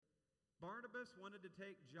Barnabas wanted to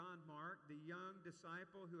take John Mark, the young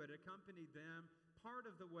disciple who had accompanied them part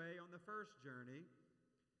of the way on the first journey.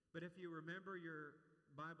 But if you remember your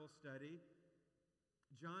Bible study,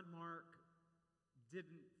 John Mark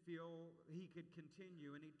didn't feel he could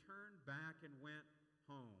continue, and he turned back and went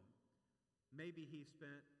home. Maybe he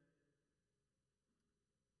spent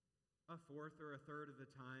a fourth or a third of the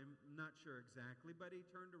time, I'm not sure exactly, but he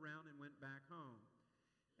turned around and went back home.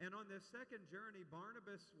 And on this second journey,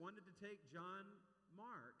 Barnabas wanted to take John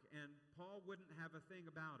Mark, and Paul wouldn't have a thing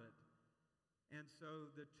about it. And so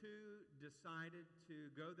the two decided to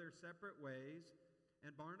go their separate ways,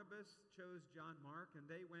 and Barnabas chose John Mark, and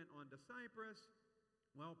they went on to Cyprus,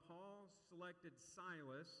 while Paul selected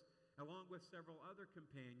Silas, along with several other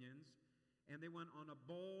companions, and they went on a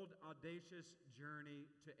bold, audacious journey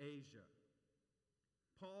to Asia.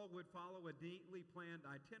 Paul would follow a neatly planned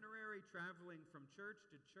itinerary, traveling from church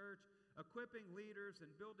to church, equipping leaders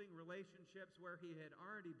and building relationships where he had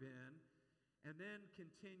already been, and then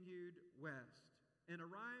continued west and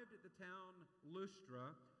arrived at the town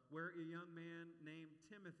Lystra, where a young man named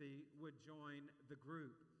Timothy would join the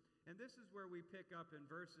group. And this is where we pick up in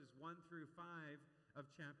verses 1 through 5 of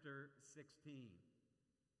chapter 16.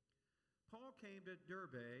 Paul came to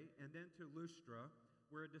Derbe and then to Lystra,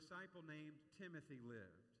 where a disciple named Timothy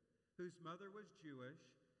lived, whose mother was Jewish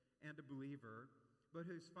and a believer, but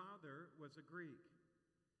whose father was a Greek.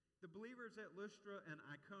 The believers at Lystra and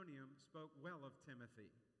Iconium spoke well of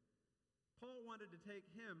Timothy. Paul wanted to take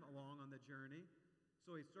him along on the journey,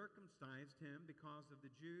 so he circumcised him because of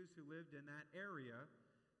the Jews who lived in that area,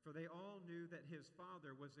 for they all knew that his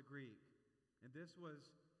father was a Greek. And this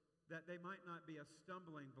was that they might not be a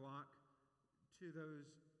stumbling block to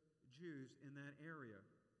those Jews in that area.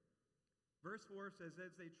 Verse 4 says,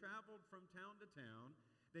 as they traveled from town to town,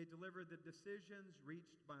 they delivered the decisions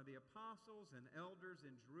reached by the apostles and elders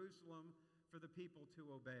in Jerusalem for the people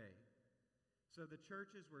to obey. So the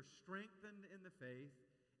churches were strengthened in the faith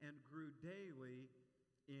and grew daily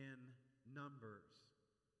in numbers.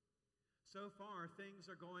 So far, things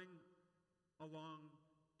are going along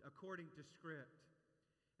according to script.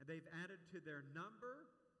 And they've added to their number.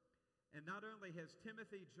 And not only has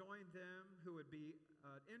Timothy joined them, who would be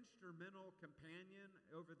an instrumental companion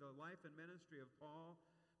over the life and ministry of Paul,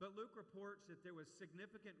 but Luke reports that there was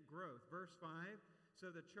significant growth. Verse 5,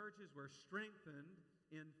 so the churches were strengthened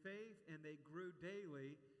in faith and they grew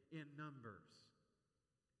daily in numbers.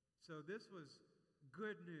 So this was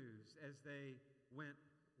good news as they went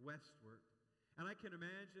westward. And I can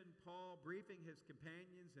imagine Paul briefing his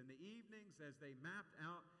companions in the evenings as they mapped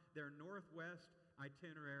out their northwest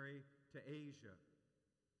itinerary to Asia.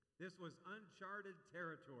 This was uncharted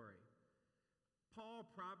territory. Paul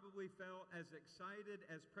probably felt as excited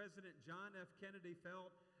as President John F. Kennedy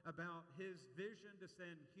felt about his vision to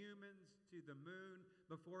send humans to the moon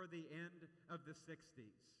before the end of the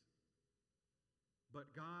 60s.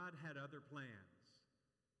 But God had other plans.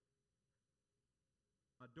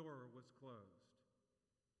 A door was closed.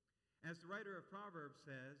 As the writer of Proverbs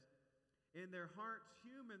says, in their hearts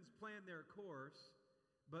humans plan their course,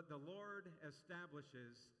 but the Lord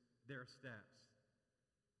establishes their steps.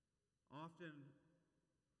 Often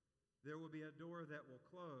there will be a door that will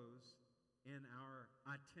close in our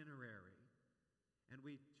itinerary, and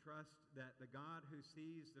we trust that the God who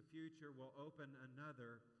sees the future will open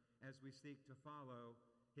another as we seek to follow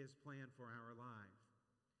His plan for our life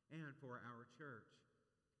and for our church.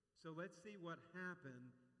 So let's see what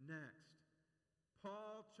happened next.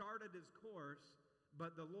 Paul charted his course,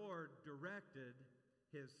 but the Lord directed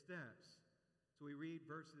his steps. So we read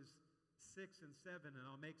verses 6 and 7, and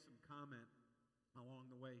I'll make some comment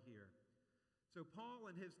along the way here. So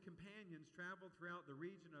Paul and his companions traveled throughout the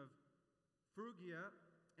region of Phrygia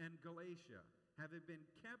and Galatia, having been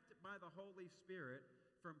kept by the Holy Spirit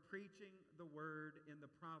from preaching the word in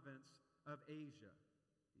the province of Asia.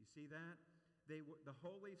 You see that? The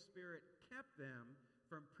Holy Spirit kept them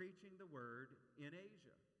from preaching the word in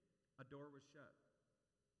Asia. A door was shut.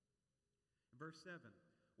 Verse 7,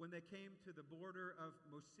 when they came to the border of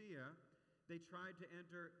Mysia, they tried to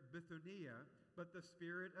enter Bithynia, but the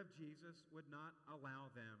Spirit of Jesus would not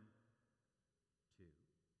allow them to.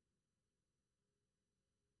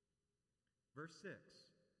 Verse 6,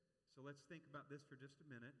 so let's think about this for just a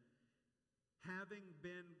minute. Having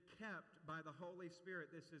been kept by the Holy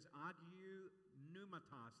Spirit, this is adiou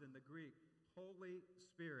pneumatos in the Greek, Holy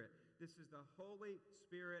Spirit. This is the Holy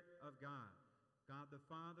Spirit of God. God the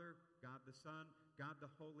Father, God the Son, God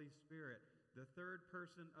the Holy Spirit, the third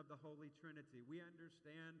person of the Holy Trinity. We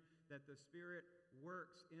understand that the Spirit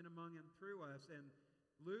works in, among, and through us, and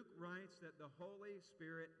Luke writes that the Holy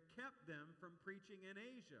Spirit kept them from preaching in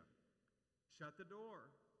Asia. shut the door.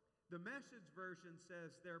 The Message version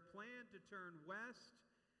says their plan to turn west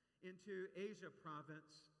into Asia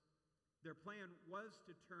province. Their plan was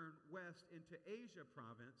to turn west into Asia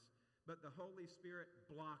province, but the Holy Spirit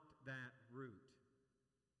blocked that route.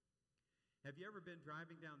 Have you ever been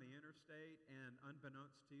driving down the interstate and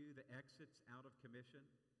unbeknownst to you, the exit's out of commission?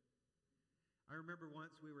 I remember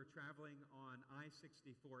once we were traveling on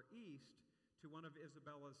I-64 East to one of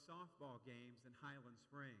Isabella's softball games in Highland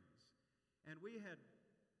Springs. And we had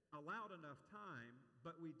allowed enough time,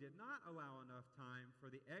 but we did not allow enough time for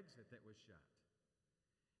the exit that was shut.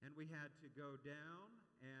 And we had to go down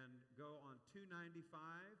and go on 295,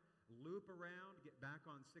 loop around, get back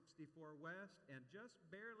on 64 West, and just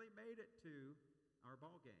barely made it to our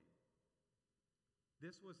ball game.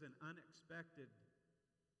 This was an unexpected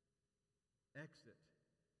exit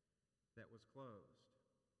that was closed.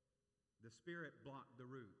 The Spirit blocked the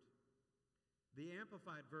route. The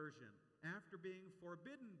Amplified Version, after being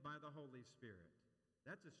forbidden by the Holy Spirit.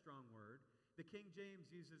 That's a strong word. The King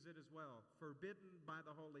James uses it as well, forbidden by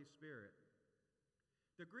the Holy Spirit.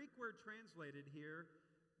 The Greek word translated here,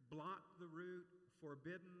 blocked the route,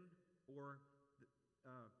 forbidden, or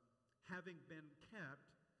having been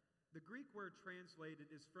kept. The Greek word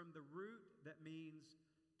translated is from the root that means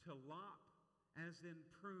to lop, as in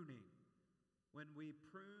pruning. When we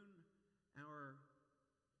prune our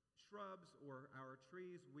shrubs or our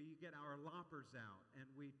trees, we get our loppers out and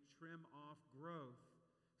we trim off growth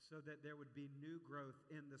so that there would be new growth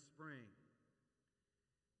in the spring.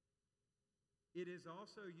 It is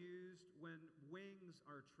also used when wings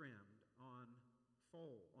are trimmed on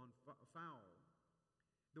fowl.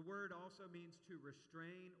 The word also means to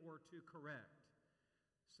restrain or to correct.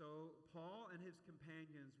 So Paul and his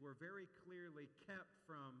companions were very clearly kept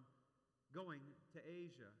from going to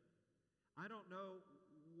Asia. I don't know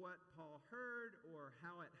what Paul heard or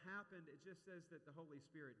how it happened. It just says that the Holy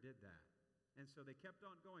Spirit did that. And so they kept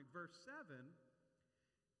on going. Verse 7,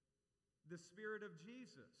 the Spirit of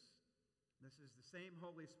Jesus. This is the same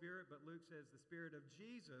Holy Spirit, but Luke says the Spirit of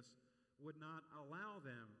Jesus would not allow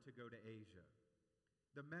them to go to Asia.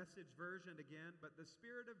 The Message version again, but the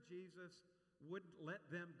Spirit of Jesus wouldn't let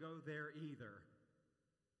them go there either.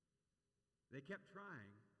 They kept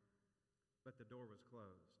trying, but the door was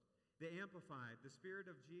closed. The Amplified, the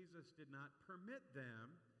Spirit of Jesus did not permit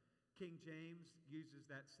them. King James uses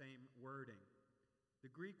that same wording. The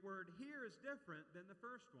Greek word here is different than the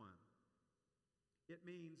first one. It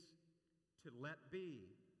means to let be,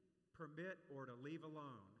 permit, or to leave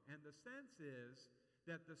alone. And the sense is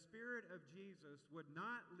that the Spirit of Jesus would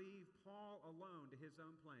not leave Paul alone to his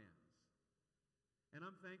own plans. And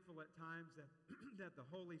I'm thankful at times that, that the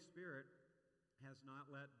Holy Spirit has not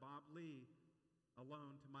let Bob Lee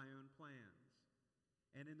alone to my own plans.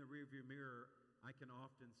 And in the rearview mirror, I can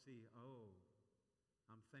often see,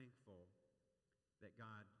 I'm thankful that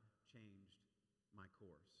God changed my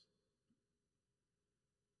course.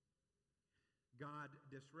 God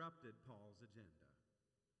disrupted Paul's agenda.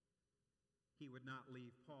 He would not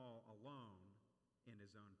leave Paul alone in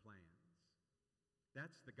his own plans.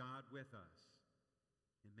 That's the God with us,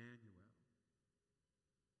 Emmanuel.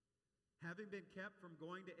 Having been kept from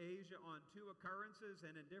going to Asia on 2 occurrences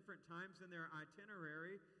and in different times in their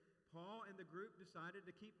itinerary, Paul and the group decided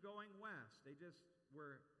to keep going west. They just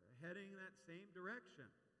were heading that same direction.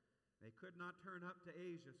 They could not turn up to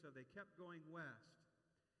Asia, so they kept going west.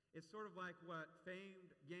 It's sort of like what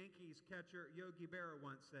famed Yankees catcher Yogi Berra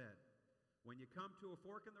once said, when you come to a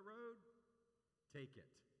fork in the road, take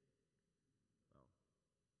it. Well,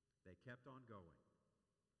 they kept on going.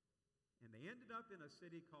 And they ended up in a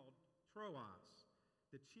city called Troas,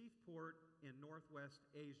 the chief port in northwest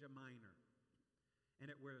Asia Minor.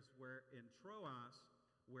 And it was in Troas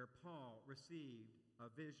where Paul received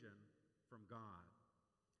a vision from God.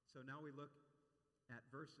 So now we look at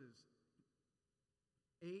verses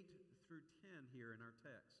 8 through 10 here in our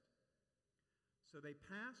text. So they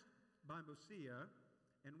passed by Mysia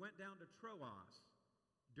and went down to Troas.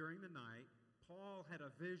 During the night, Paul had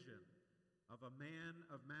a vision of a man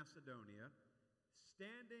of Macedonia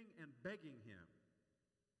standing and begging him,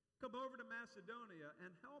 "Come over to Macedonia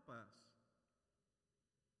and help us."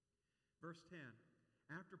 Verse 10,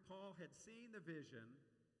 after Paul had seen the vision,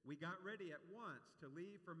 we got ready at once to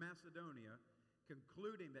leave for Macedonia,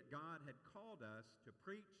 concluding that God had called us to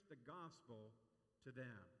preach the gospel to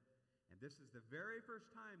them. And this is the very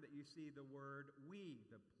first time that you see the word we,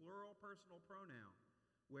 the plural personal pronoun,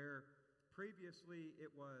 where previously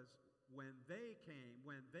it was when they came,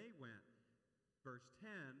 when they went. Verse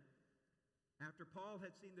 10, after Paul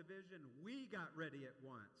had seen the vision, we got ready at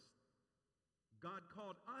once. God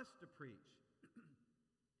called us to preach.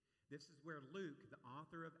 This is where Luke, the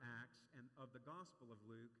author of Acts and of the Gospel of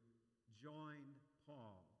Luke, joined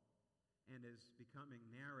Paul and is becoming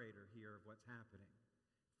narrator here of what's happening.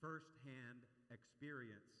 First-hand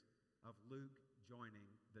experience of Luke joining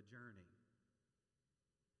the journey.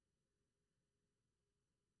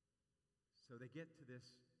 So they get to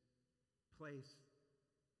this place,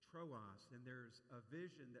 Troas, and there's a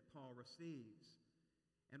vision that Paul receives.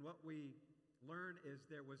 And what we learn is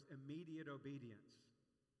there was immediate obedience.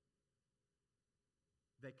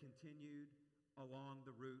 They continued along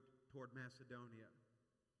the route toward Macedonia.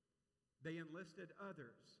 They enlisted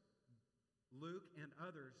others. Luke and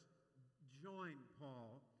others joined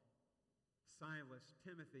Paul, Silas,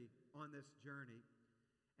 Timothy on this journey.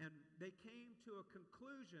 And they came to a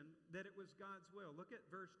conclusion that it was God's will. Look at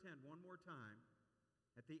verse 10 one more time.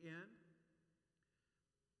 At the end,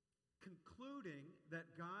 concluding that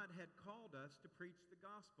God had called us to preach the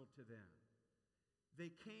gospel to them.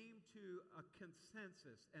 They came to a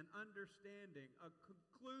consensus, an understanding, a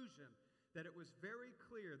conclusion that it was very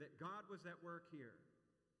clear that God was at work here.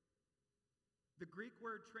 The Greek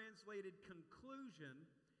word translated conclusion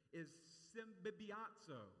is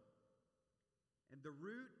symbibiazo. And the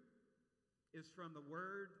root is from the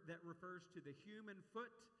word that refers to the human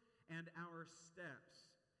foot and our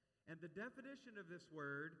steps. And the definition of this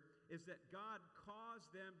word is that God caused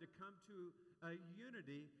them to come to a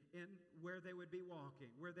unity in where they would be walking,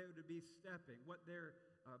 where they would be stepping, what their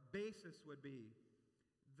basis would be.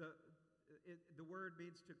 The word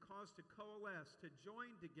means to cause to coalesce, to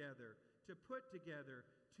join together, to put together,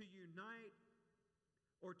 to unite,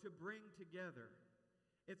 or to bring together.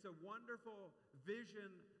 It's a wonderful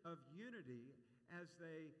vision of unity as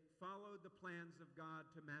they followed the plans of God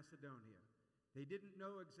to Macedonia. They didn't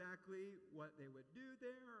know exactly what they would do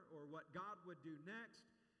there or what God would do next,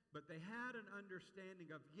 but they had an understanding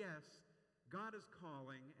of, yes, God is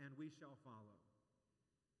calling and we shall follow.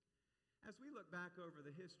 As we look back over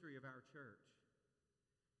the history of our church,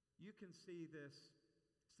 you can see this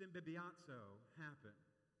symbibiazo happen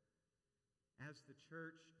as the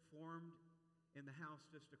church formed in the house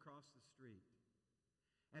just across the street.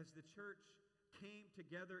 As the church came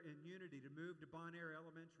together in unity to move to Bon Air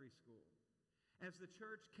Elementary School. As the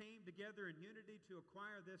church came together in unity to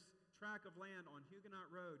acquire this tract of land on Huguenot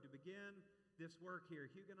Road to begin this work here,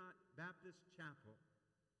 Huguenot Baptist Chapel.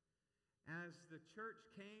 As the church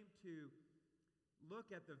came to look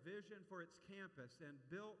at the vision for its campus and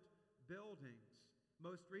built buildings,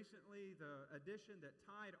 most recently the addition that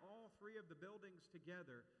tied all three of the buildings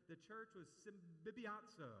together, the church was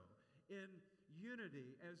symbibiazo, in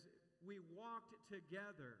unity as we walked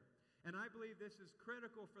together. And I believe this is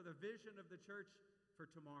critical for the vision of the church for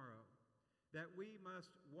tomorrow, that we must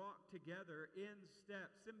walk together in step,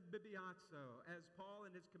 symbibiazo, as Paul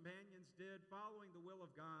and his companions did, following the will of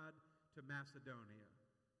God to Macedonia.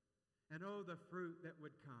 And oh, the fruit that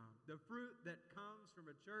would come, the fruit that comes from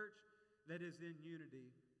a church that is in unity.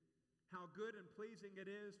 How good and pleasing it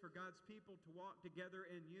is for God's people to walk together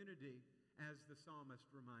in unity, as the psalmist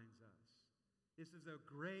reminds us. This is a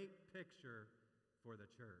great picture for the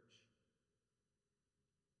church.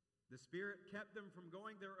 The Spirit kept them from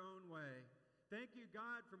going their own way. Thank you,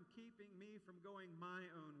 God, for keeping me from going my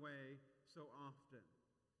own way so often.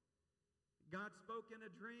 God spoke in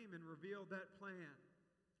a dream and revealed that plan,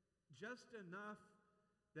 just enough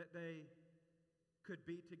that they could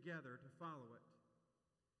be together to follow it.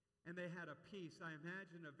 And they had a peace, I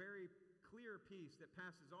imagine, a very clear peace that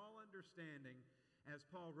passes all understanding, as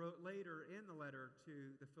Paul wrote later in the letter to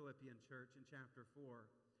the Philippian church in chapter 4.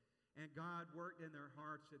 And God worked in their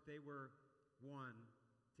hearts that they were one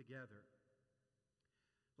together.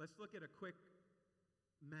 Let's look at a quick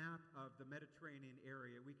map of the Mediterranean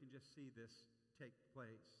area. We can just see this take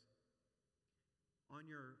place. On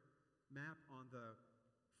your map on the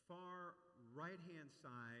far right-hand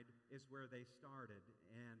side is where they started,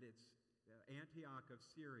 and it's Antioch of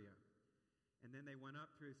Syria. And then they went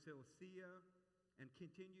up through Cilicia and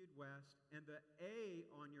continued west. And the A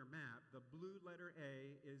on your map, the blue letter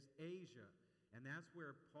A, is Asia. And that's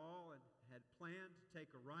where Paul had planned to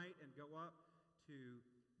take a right and go up to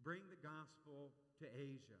bring the gospel to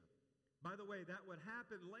Asia. By the way, that would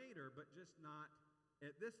happen later, but just not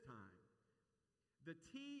at this time. The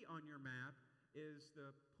T on your map is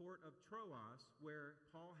the port of Troas, where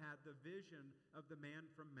Paul had the vision of the man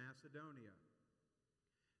from Macedonia.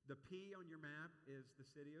 The P on your map is the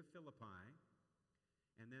city of Philippi.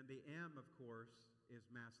 And then the M, of course, is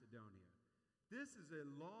Macedonia. This is a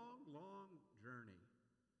long, long journey,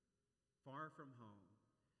 far from home.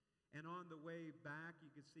 And on the way back,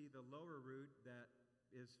 you can see the lower route that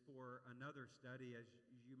is for another study, as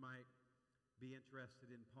you might be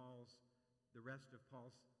interested in the rest of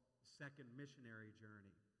Paul's second missionary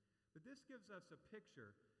journey. But this gives us a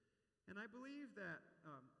picture. And I believe that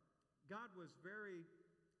God was very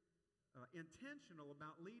intentional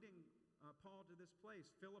about leading Paul to this place.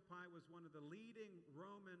 Philippi was one of the leading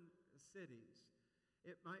Roman cities.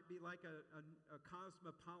 It might be like a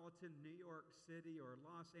cosmopolitan New York City or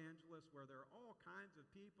Los Angeles, where there are all kinds of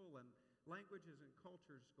people and languages and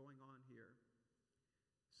cultures going on here.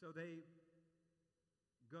 So they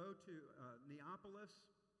go to Neapolis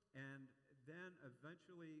and then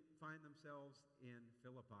eventually find themselves in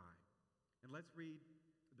Philippi. And let's read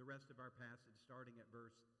the rest of our passage starting at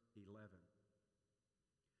verse 11.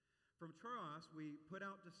 From Troas we put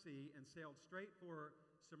out to sea and sailed straight for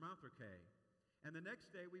Samothrace, and the next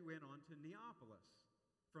day we went on to Neapolis.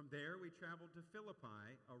 From there we traveled to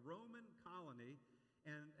Philippi, a Roman colony,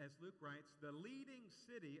 and as Luke writes, the leading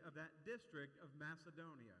city of that district of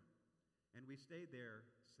Macedonia. And we stayed there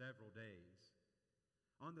several days.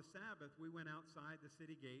 On the Sabbath we went outside the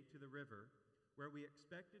city gate to the river, where we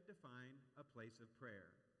expected to find a place of prayer.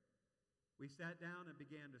 We sat down and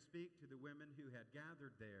began to speak to the women who had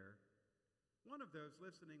gathered there. One of those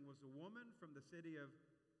listening was a woman from the city of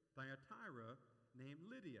Thyatira named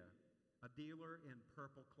Lydia, a dealer in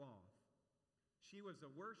purple cloth. She was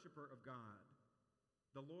a worshiper of God.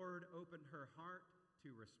 The Lord opened her heart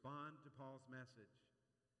to respond to Paul's message.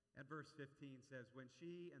 And verse 15 says, when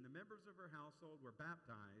she and the members of her household were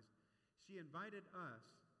baptized, she invited us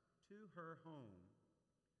to her home.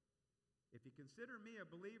 If you consider me a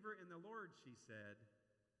believer in the Lord, she said,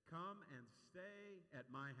 come and stay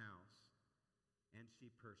at my house. And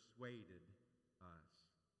she persuaded us.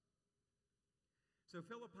 So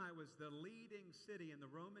Philippi was the leading city in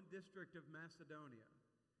the Roman district of Macedonia.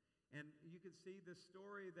 And you can see the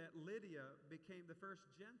story that Lydia became the first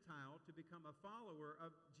Gentile to become a follower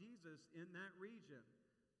of Jesus in that region.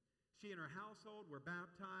 She and her household were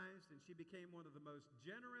baptized, and she became one of the most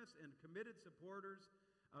generous and committed supporters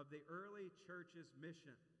of the early church's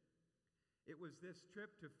mission. It was this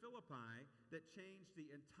trip to Philippi that changed the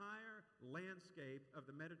entire landscape of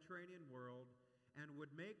the Mediterranean world and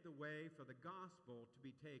would make the way for the gospel to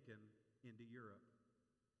be taken into Europe.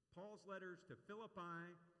 Paul's letters to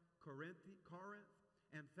Philippi, Corinth,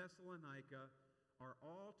 and Thessalonica are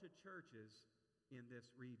all to churches in this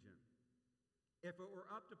region. If it were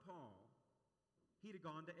up to Paul, he'd have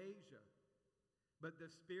gone to Asia. But the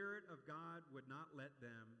Spirit of God would not let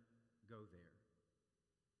them go there.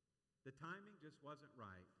 The timing just wasn't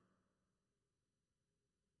right.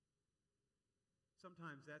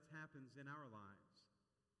 Sometimes that happens in our lives.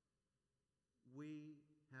 We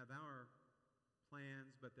have our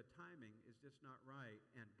plans, but the timing is just not right,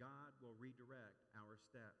 and God will redirect our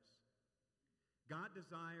steps. God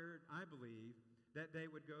desired, I believe, that they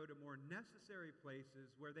would go to more necessary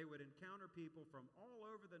places where they would encounter people from all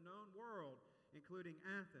over the known world, including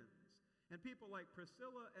Athens. And people like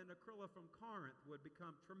Priscilla and Aquila from Corinth would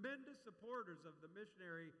become tremendous supporters of the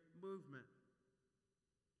missionary movement.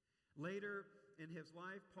 Later in his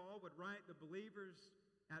life, Paul would write the believers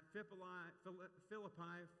at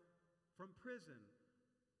Philippi from prison,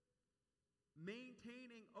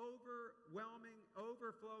 maintaining overwhelming,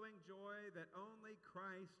 overflowing joy that only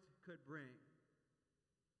Christ could bring.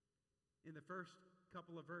 In the first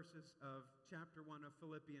couple of verses of chapter 1 of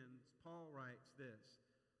Philippians, Paul writes this: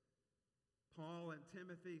 Paul and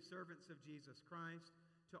Timothy, servants of Jesus Christ,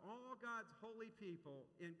 to all God's holy people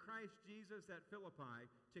in Christ Jesus at Philippi,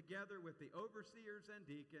 together with the overseers and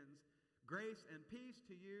deacons, grace and peace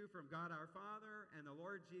to you from God our Father and the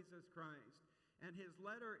Lord Jesus Christ. And his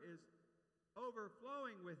letter is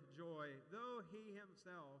overflowing with joy, though he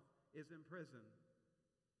himself is in prison.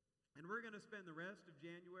 And we're going to spend the rest of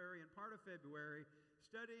January and part of February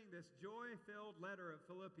studying this joy-filled letter of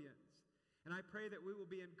Philippians. And I pray that we will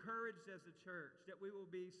be encouraged as a church, that we will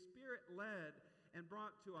be Spirit-led and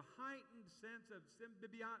brought to a heightened sense of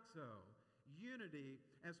symbibiazo, unity,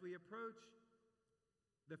 as we approach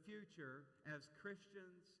the future as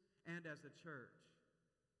Christians and as a church.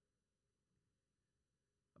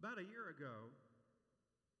 About a year ago,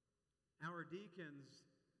 our deacons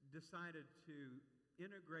decided to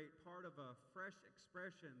integrate part of a Fresh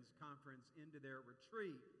Expressions conference into their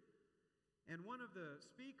retreat. And one of the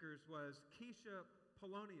speakers was Keisha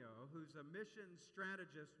Polonio, who's a mission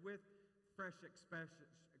strategist with Fresh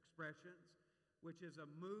Expressions, which is a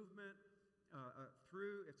movement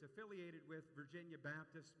it's affiliated with Virginia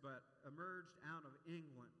Baptist, but emerged out of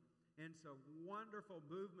England. And it's a wonderful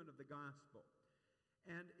movement of the gospel.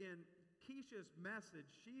 And in Keisha's message,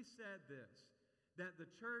 she said this, that the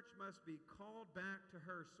church must be called back to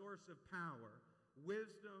her source of power,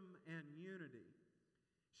 wisdom, and unity.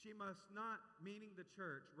 She must not, meaning the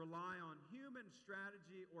church, rely on human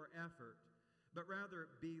strategy or effort, but rather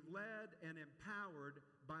be led and empowered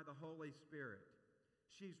by the Holy Spirit.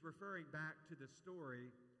 She's referring back to the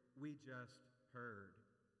story we just heard.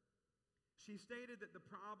 She stated that the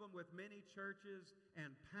problem with many churches and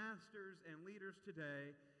pastors and leaders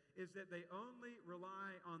today is that they only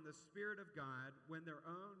rely on the Spirit of God when their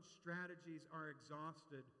own strategies are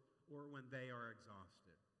exhausted or when they are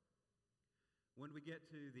exhausted. When we get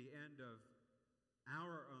to the end of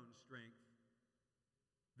our own strength,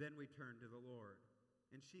 then we turn to the Lord.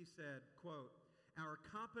 And she said, quote, "Our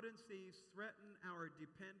competencies threaten our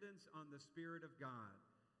dependence on the Spirit of God.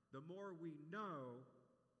 The more we know,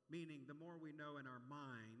 meaning the more we know in our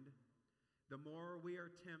mind, the more we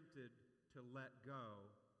are tempted to let go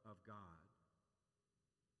of God."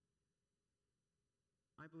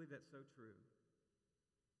 I believe that's so true.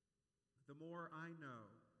 The more I know,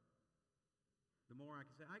 the more I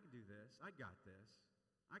can say, I can do this, I got this,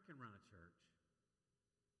 I can run a church,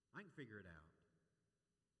 I can figure it out.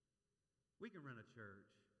 We can run a church,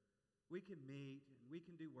 we can meet, and we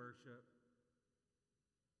can do worship.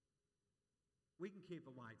 We can keep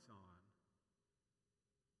the lights on.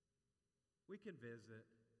 We can visit.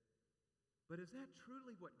 But is that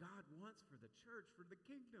truly what God wants for the church, for the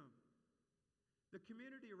kingdom? The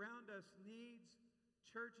community around us needs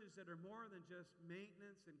churches that are more than just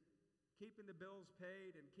maintenance and keeping the bills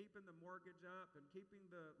paid and keeping the mortgage up and keeping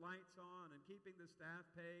the lights on and keeping the staff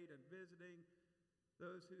paid and visiting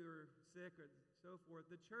those who are sick and so forth.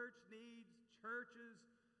 The church needs churches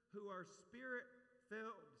who are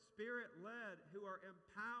Spirit-filled, Spirit-led, who are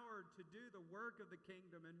empowered to do the work of the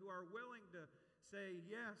kingdom and who are willing to say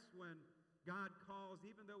yes when God calls,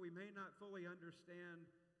 even though we may not fully understand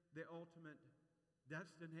the ultimate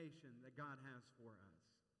destination that God has for us.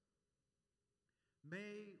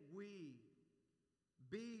 May we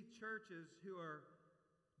be churches who are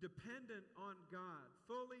dependent on God,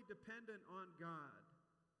 fully dependent on God.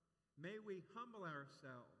 May we humble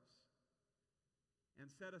ourselves and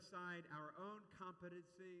set aside our own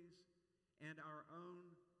competencies and our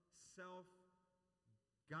own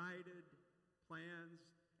self-guided plans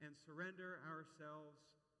and surrender ourselves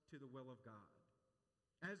to the will of God.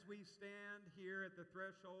 As we stand here at the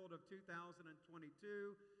threshold of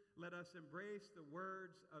 2022, let us embrace the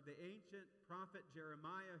words of the ancient prophet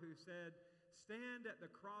Jeremiah, who said, "Stand at the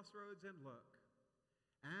crossroads and look.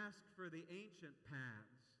 Ask for the ancient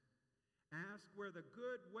paths. Ask where the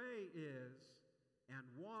good way is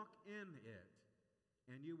and walk in it,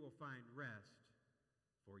 and you will find rest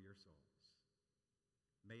for your souls."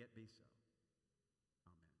 May it be so.